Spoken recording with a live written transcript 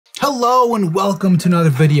Hello and welcome to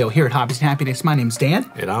another video here at Hobbies and Happiness. My name's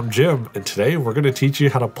Dan. And I'm Jim, and today we're going to teach you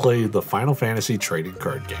how to play the Final Fantasy trading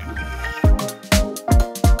card game.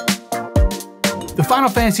 The Final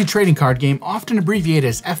Fantasy trading card game, often abbreviated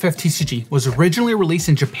as FFTCG, was originally released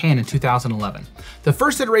in Japan in 2011. The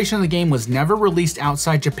first iteration of the game was never released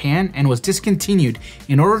outside Japan and was discontinued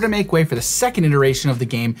in order to make way for the second iteration of the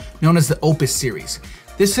game known as the Opus series.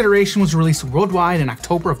 This iteration was released worldwide in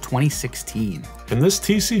October of 2016. In this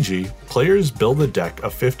TCG, players build a deck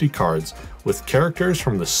of 50 cards with characters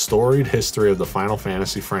from the storied history of the Final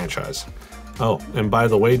Fantasy franchise. Oh, and by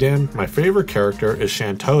the way, Dan, my favorite character is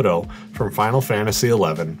Shantoto from Final Fantasy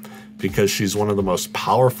XI because she's one of the most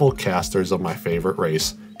powerful casters of my favorite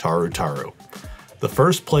race, Taru. The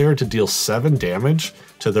first player to deal 7 damage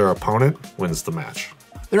to their opponent wins the match.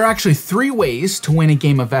 There are actually 3 ways to win a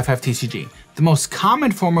game of FFTCG. The most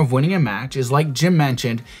common form of winning a match is, like Jim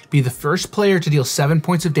mentioned, be the first player to deal 7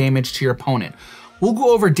 points of damage to your opponent. We'll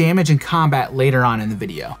go over damage in combat later on in the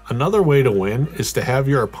video. Another way to win is to have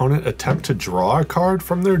your opponent attempt to draw a card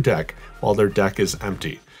from their deck while their deck is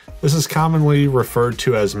empty. This is commonly referred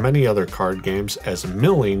to as many other card games as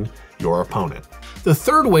milling your opponent. The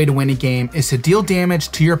third way to win a game is to deal damage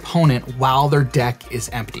to your opponent while their deck is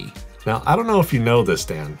empty. Now, I don't know if you know this,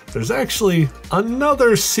 Dan. There's actually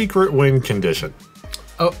another secret win condition.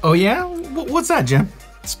 Oh yeah? What's that, Jim?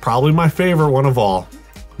 It's probably my favorite one of all.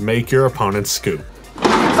 Make your opponent scoop.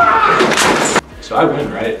 So I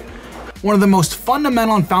win, right? One of the most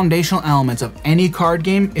fundamental and foundational elements of any card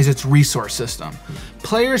game is its resource system.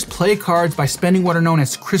 Players play cards by spending what are known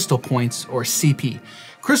as crystal points, or CP.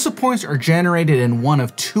 Crystal points are generated in one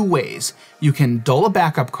of 2 ways. You can dull a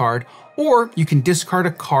backup card, or you can discard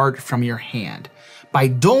a card from your hand. By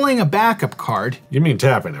dulling a backup card... You mean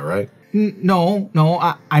tapping it, right? No,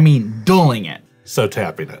 I mean dulling it. So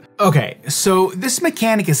tapping it. Okay, so this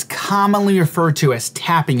mechanic is commonly referred to as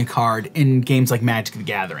tapping a card in games like Magic the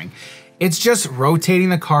Gathering. It's just rotating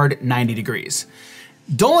the card 90 degrees.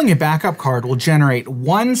 Dulling a backup card will generate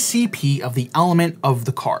 1 CP of the element of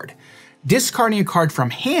the card. Discarding a card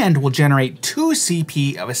from hand will generate 2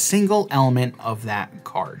 CP of a single element of that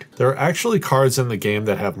card. There are actually cards in the game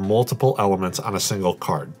that have multiple elements on a single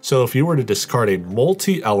card. So if you were to discard a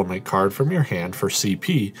multi-element card from your hand for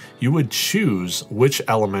CP, you would choose which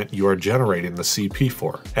element you are generating the CP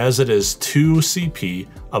for, as it is 2 CP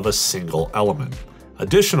of a single element.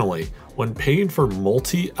 Additionally, when paying for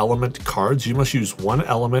multi-element cards, you must use 1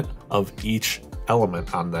 element of each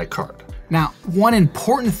element on that card. Now, one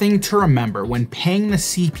important thing to remember when paying the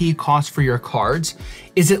CP cost for your cards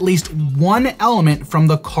is at least 1 element from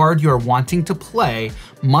the card you're wanting to play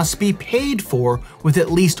must be paid for with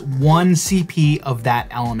at least 1 CP of that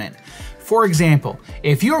element. For example,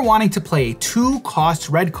 if you're wanting to play a 2-cost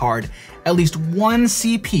red card, at least 1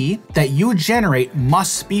 CP that you generate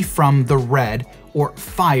must be from the red or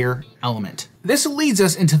fire element. This leads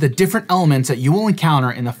us into the different elements that you will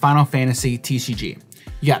encounter in the Final Fantasy TCG.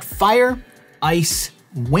 You got fire, ice,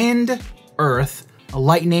 wind, earth,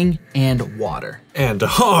 lightning, and water. And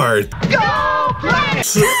hard. Go play!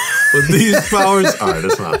 With these powers, alright,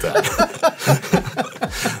 it's not that.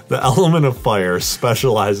 The element of fire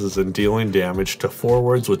specializes in dealing damage to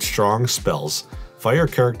forwards with strong spells. Fire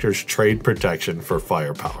characters trade protection for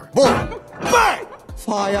firepower.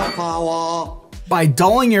 Firepower. By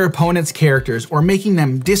dulling your opponent's characters or making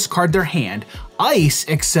them discard their hand, ice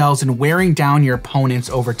excels in wearing down your opponents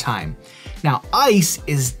over time. Now, ice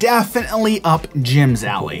is definitely up Jim's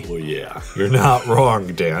alley. Oh yeah, you're not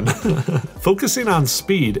wrong, Dan. Focusing on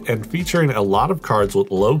speed and featuring a lot of cards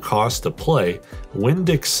with low cost to play, Wind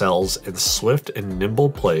excels in swift and nimble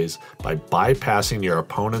plays by bypassing your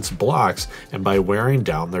opponent's blocks and by wearing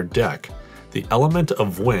down their deck. The element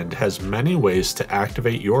of wind has many ways to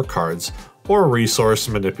activate your cards or resource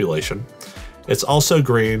manipulation. It's also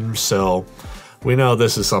green, so we know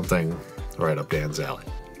this is something right up Dan's alley.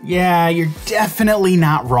 Yeah, you're definitely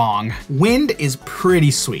not wrong. Wind is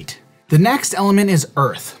pretty sweet. The next element is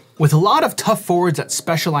earth. With a lot of tough forwards that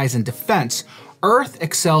specialize in defense, earth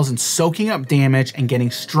excels in soaking up damage and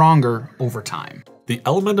getting stronger over time. The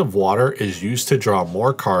element of water is used to draw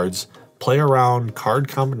more cards, play around card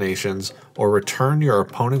combinations, or return your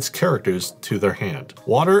opponent's characters to their hand.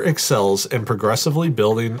 Water excels in progressively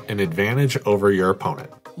building an advantage over your opponent.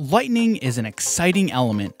 Lightning is an exciting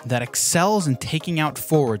element that excels in taking out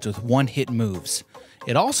forwards with one-hit moves.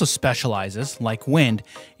 It also specializes, like wind,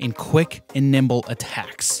 in quick and nimble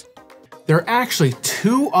attacks. There are actually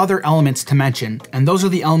 2 other elements to mention, and those are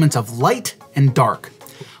the elements of light and dark.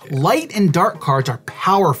 Light and dark cards are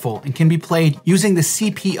powerful and can be played using the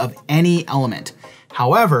CP of any element.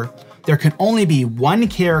 However, there can only be one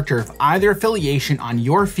character of either affiliation on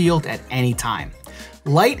your field at any time.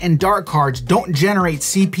 Light and dark cards don't generate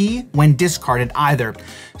CP when discarded either,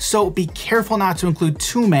 so be careful not to include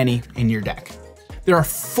too many in your deck. There are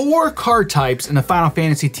 4 card types in the Final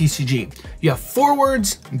Fantasy TCG. You have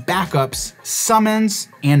forwards, backups, summons,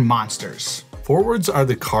 and monsters. Forwards are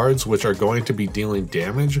the cards which are going to be dealing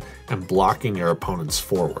damage and blocking your opponent's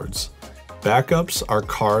forwards. Backups are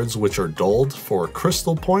cards which are doled for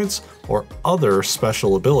crystal points or other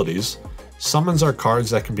special abilities. Summons are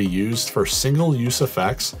cards that can be used for single-use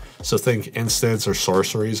effects, so think instants or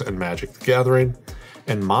sorceries in Magic the Gathering.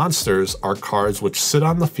 And monsters are cards which sit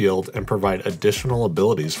on the field and provide additional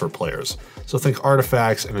abilities for players, so think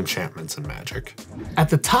artifacts and enchantments in Magic. At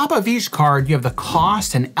the top of each card, you have the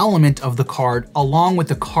cost and element of the card along with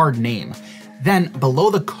the card name. Then below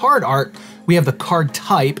the card art, we have the card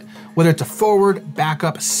type, whether it's a forward,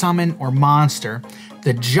 backup, summon, or monster,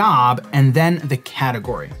 the job, and then the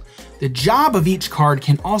category. The job of each card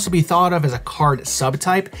can also be thought of as a card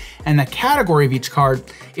subtype, and the category of each card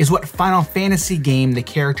is what Final Fantasy game the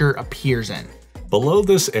character appears in. Below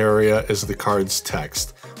this area is the card's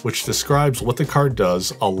text, which describes what the card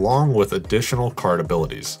does along with additional card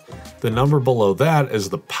abilities. The number below that is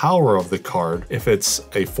the power of the card if it's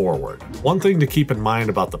a forward. One thing to keep in mind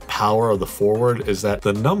about the power of the forward is that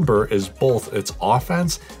the number is both its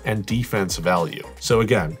offense and defense value. So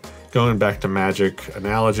again, going back to Magic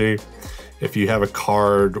analogy, if you have a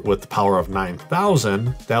card with the power of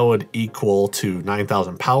 9,000, that would equal to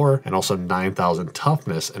 9,000 power and also 9,000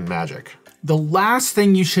 toughness in Magic. The last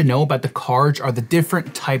thing you should know about the cards are the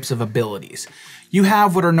different types of abilities. You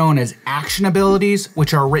have what are known as action abilities,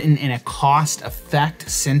 which are written in a cost effect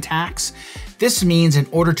syntax. This means in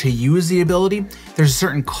order to use the ability, there's a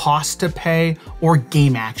certain cost to pay or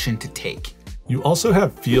game action to take. You also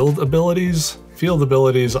have field abilities. Field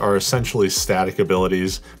abilities are essentially static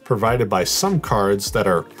abilities provided by some cards that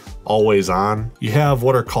are always on. You have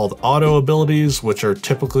what are called auto abilities, which are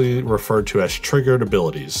typically referred to as triggered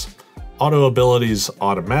abilities. Auto abilities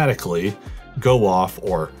automatically go off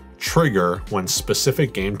or trigger when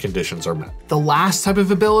specific game conditions are met. The last type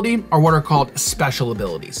of ability are what are called special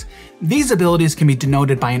abilities. These abilities can be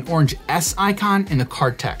denoted by an orange S icon in the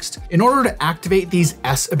card text. In order to activate these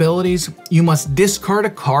S abilities, you must discard a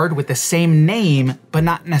card with the same name, but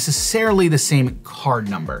not necessarily the same card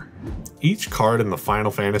number. Each card in the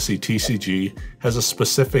Final Fantasy TCG has a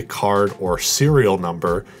specific card or serial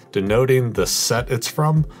number denoting the set it's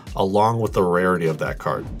from, along with the rarity of that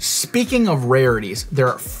card. Speaking of rarities, there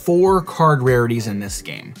are 4 card rarities in this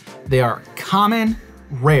game. They are common,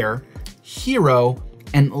 rare, hero,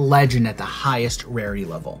 and legend at the highest rarity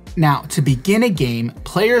level. Now, to begin a game,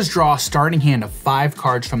 players draw a starting hand of 5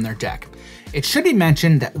 cards from their deck. It should be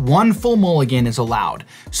mentioned that 1 full mulligan is allowed,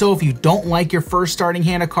 so if you don't like your first starting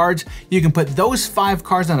hand of cards, you can put those 5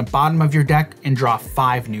 cards on the bottom of your deck and draw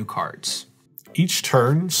 5 new cards. Each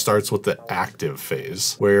turn starts with the active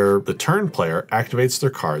phase, where the turn player activates their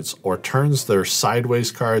cards or turns their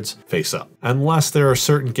sideways cards face up, unless there are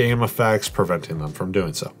certain game effects preventing them from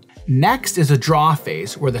doing so. Next is a draw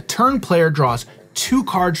phase, where the turn player draws 2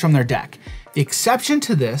 cards from their deck. The exception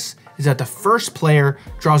to this is that the first player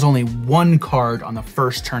draws only 1 card on the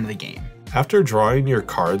first turn of the game. After drawing your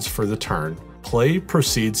cards for the turn, play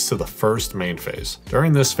proceeds to the first main phase.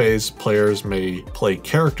 During this phase, players may play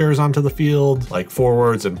characters onto the field, like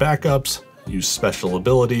forwards and backups, use special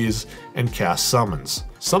abilities, and cast summons.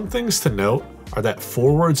 Some things to note are that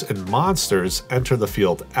forwards and monsters enter the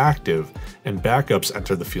field active, and backups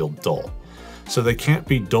enter the field dull, so they can't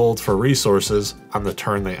be doled for resources on the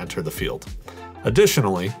turn they enter the field.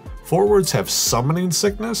 Additionally, forwards have summoning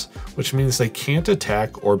sickness, which means they can't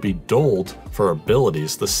attack or be doled for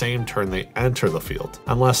abilities the same turn they enter the field,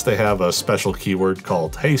 unless they have a special keyword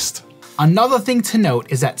called haste. Another thing to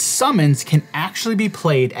note is that summons can actually be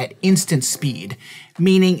played at instant speed,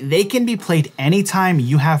 meaning they can be played anytime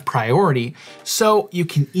you have priority, so you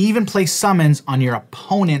can even play summons on your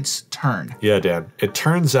opponent's turn. Yeah, Dan, it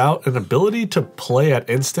turns out an ability to play at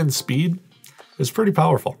instant speed is pretty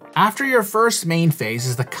powerful. After your first main phase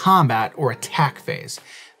is the combat or attack phase.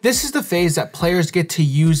 This is the phase that players get to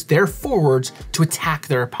use their forwards to attack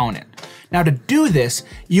their opponent. Now to do this,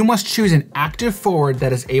 you must choose an active forward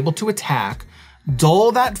that is able to attack,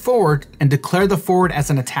 dull that forward, and declare the forward as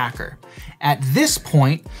an attacker. At this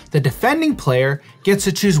point, the defending player gets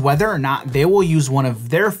to choose whether or not they will use one of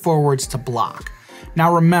their forwards to block.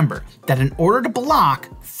 Now remember that in order to block,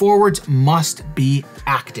 forwards must be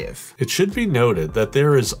active. It should be noted that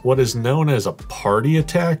there is what is known as a party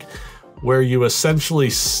attack, where you essentially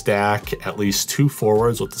stack at least 2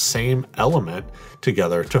 forwards with the same element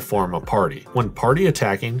together to form a party. When party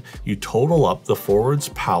attacking, you total up the forward's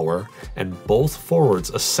power and both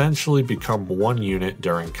forwards essentially become one unit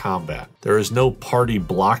during combat. There is no party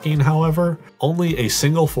blocking, however. Only a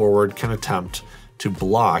single forward can attempt to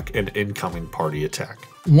block an incoming party attack.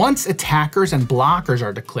 Once attackers and blockers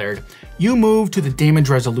are declared, you move to the damage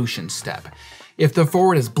resolution step. If the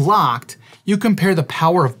forward is blocked, you compare the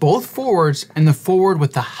power of both forwards, and the forward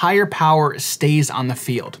with the higher power stays on the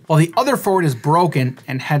field, while the other forward is broken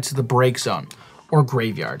and heads to the break zone, or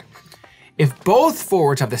graveyard. If both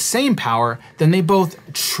forwards have the same power, then they both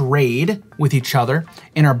trade with each other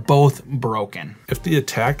and are both broken. If the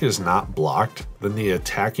attack is not blocked, then the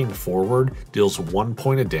attacking forward deals 1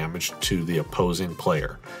 point of damage to the opposing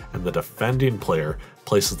player, and the defending player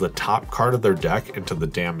places the top card of their deck into the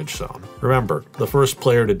damage zone. Remember, the first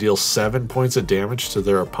player to deal 7 points of damage to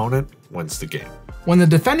their opponent wins the game. When the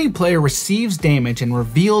defending player receives damage and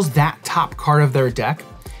reveals that top card of their deck,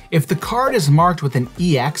 if the card is marked with an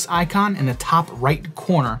EX icon in the top right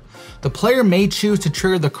corner, the player may choose to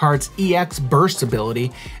trigger the card's EX burst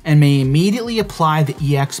ability and may immediately apply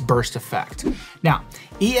the EX burst effect. Now,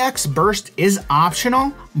 EX burst is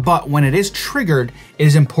optional, but when it is triggered, it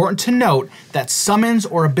is important to note that summons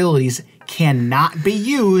or abilities cannot be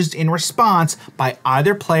used in response by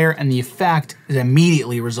either player, and the effect is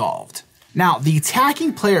immediately resolved. Now, the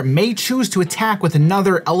attacking player may choose to attack with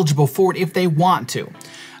another eligible forward if they want to.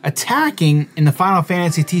 Attacking in the Final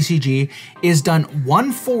Fantasy TCG is done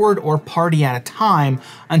 1 forward or party at a time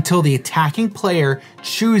until the attacking player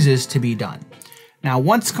chooses to be done. Now,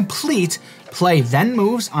 once complete, play then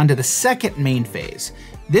moves onto the second main phase.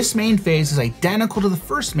 This main phase is identical to the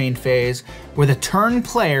first main phase, where the turn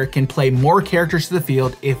player can play more characters to the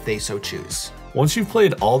field if they so choose. Once you've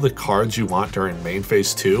played all the cards you want during main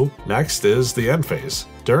phase 2, next is the end phase.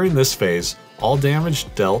 During this phase, all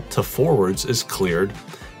damage dealt to forwards is cleared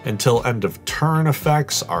until end of turn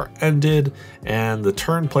effects are ended and the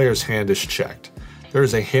turn player's hand is checked. There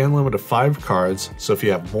is a hand limit of 5 cards, so if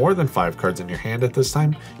you have more than 5 cards in your hand at this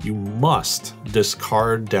time, you must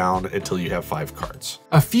discard down until you have 5 cards.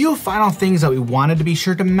 A few final things that we wanted to be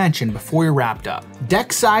sure to mention before we wrapped up.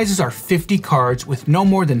 Deck sizes are 50 cards with no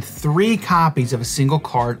more than 3 copies of a single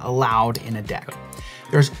card allowed in a deck.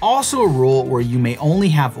 There's also a rule where you may only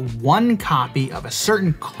have 1 copy of a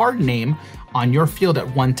certain card name on your field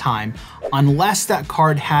at one time, unless that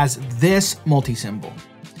card has this multi-symbol.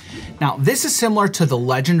 Now, this is similar to the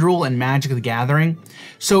legend rule in Magic the Gathering,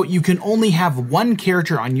 so you can only have 1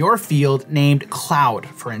 character on your field named Cloud,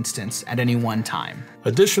 for instance, at any one time.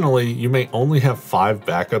 Additionally, you may only have 5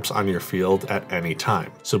 backups on your field at any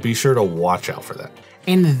time, so be sure to watch out for that.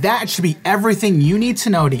 And that should be everything you need to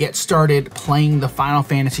know to get started playing the Final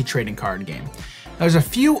Fantasy trading card game. There's a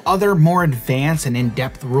few other more advanced and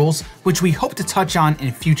in-depth rules which we hope to touch on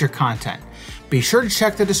in future content. Be sure to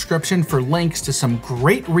check the description for links to some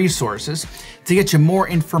great resources to get you more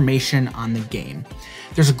information on the game.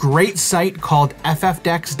 There's a great site called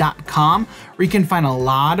FFTCG.com where you can find a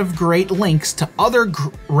lot of great links to other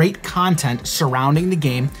great content surrounding the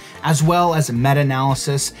game, as well as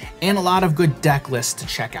meta-analysis and a lot of good deck lists to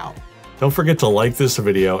check out. Don't forget to like this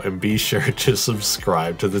video and be sure to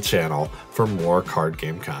subscribe to the channel for more card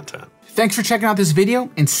game content. Thanks for checking out this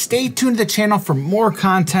video, and stay tuned to the channel for more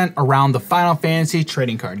content around the Final Fantasy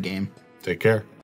trading card game. Take care.